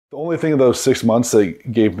The only thing in those 6 months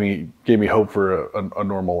that gave me hope for a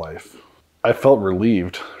normal life. I felt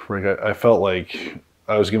relieved. Like I felt like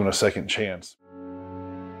I was given a second chance.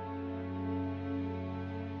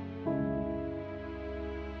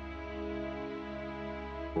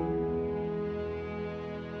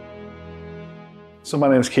 So my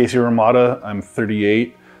name is Casey Ramada. I'm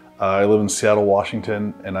 38. I live in Seattle,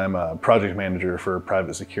 Washington, and I'm a project manager for a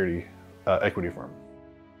private security equity firm.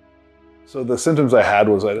 So the symptoms I had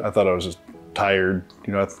was I thought I was just tired.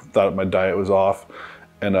 You know, I thought my diet was off,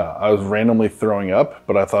 and I was randomly throwing up,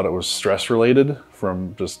 but I thought it was stress related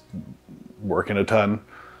from just working a ton.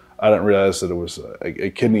 I didn't realize that it was a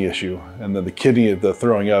kidney issue, and then the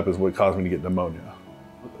throwing up is what caused me to get pneumonia.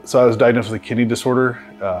 So I was diagnosed with a kidney disorder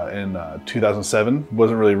in 2007.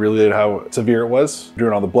 Wasn't really related how severe it was.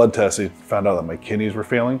 During all the blood tests, they found out that my kidneys were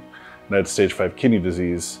failing, and I had stage 5 kidney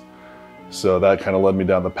disease. So that kind of led me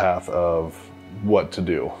down the path of what to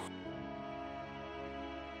do.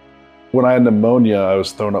 When I had pneumonia, I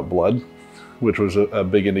was throwing up blood, which was a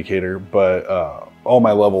big indicator, but all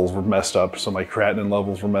my levels were messed up. So my creatinine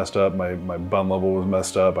levels were messed up, my bun level was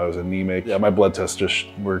messed up, I was anemic. Yeah, my blood tests just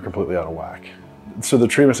were completely out of whack. So the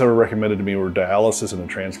treatments that were recommended to me were dialysis and a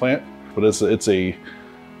transplant, but it's a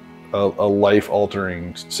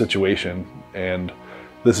life-altering situation. And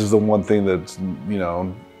this is the one thing that, you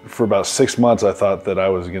know, for about 6 months, I thought that I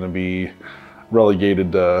was gonna be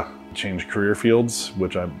relegated to change career fields,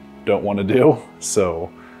 which I don't want to do. So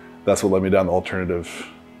that's what led me down the alternative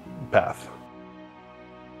path.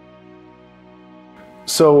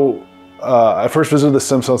 So I first visited the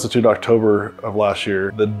Stem Cell Institute October of last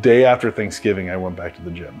year. The day after Thanksgiving, I went back to the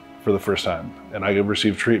gym for the first time, and I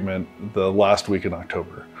received treatment the last week in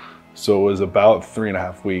October. So it was about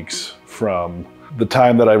 3.5 weeks from the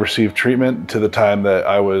time that I received treatment to the time that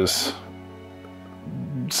I was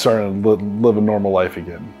starting to live a normal life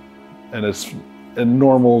again. And it's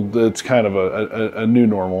kind of a new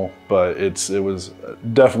normal, but it was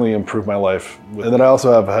definitely improved my life. And then I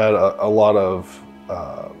also have had a lot of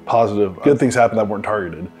positive, good things happen that weren't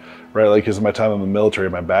targeted, right? Like, because my time in the military,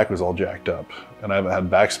 my back was all jacked up, and I haven't had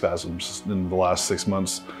back spasms in the last 6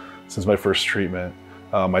 months since my first treatment.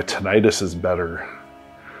 My tinnitus is better.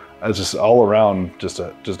 It's just all around just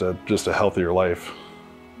a healthier life.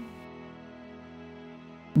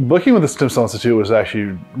 Booking with the Stem Cell Institute was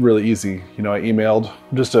actually really easy. You know, I emailed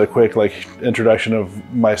just a quick introduction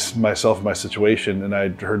of myself and my situation, and I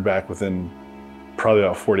heard back within probably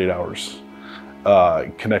about 48 hours.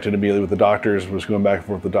 Connected immediately with the doctors, was going back and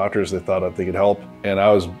forth with the doctors. They thought that they could help, and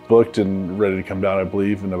I was booked and ready to come down, I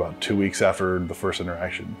believe, in about 2 weeks after the first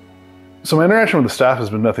interaction. So my interaction with the staff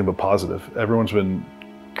has been nothing but positive. Everyone's been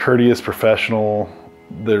courteous, professional.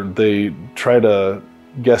 They try to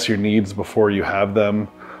guess your needs before you have them.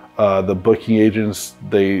 The booking agents,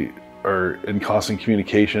 they are in constant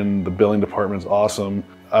communication. The billing department's awesome.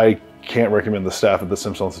 I can't recommend the staff at the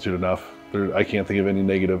Stem Cell Institute enough. I can't think of any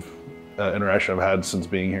negative interaction I've had since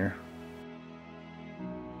being here.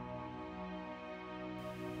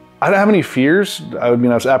 I don't have any fears. I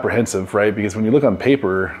was apprehensive, right? Because when you look on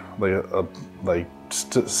paper,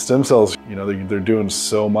 stem cells, you know, they're doing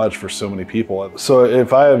so much for so many people. So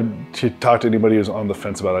if I have to talk to anybody who's on the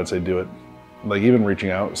fence about it, I'd say do it. Like, even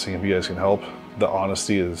reaching out, seeing if you guys can help. The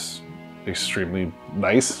honesty is extremely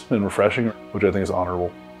nice and refreshing, which I think is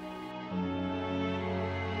honorable.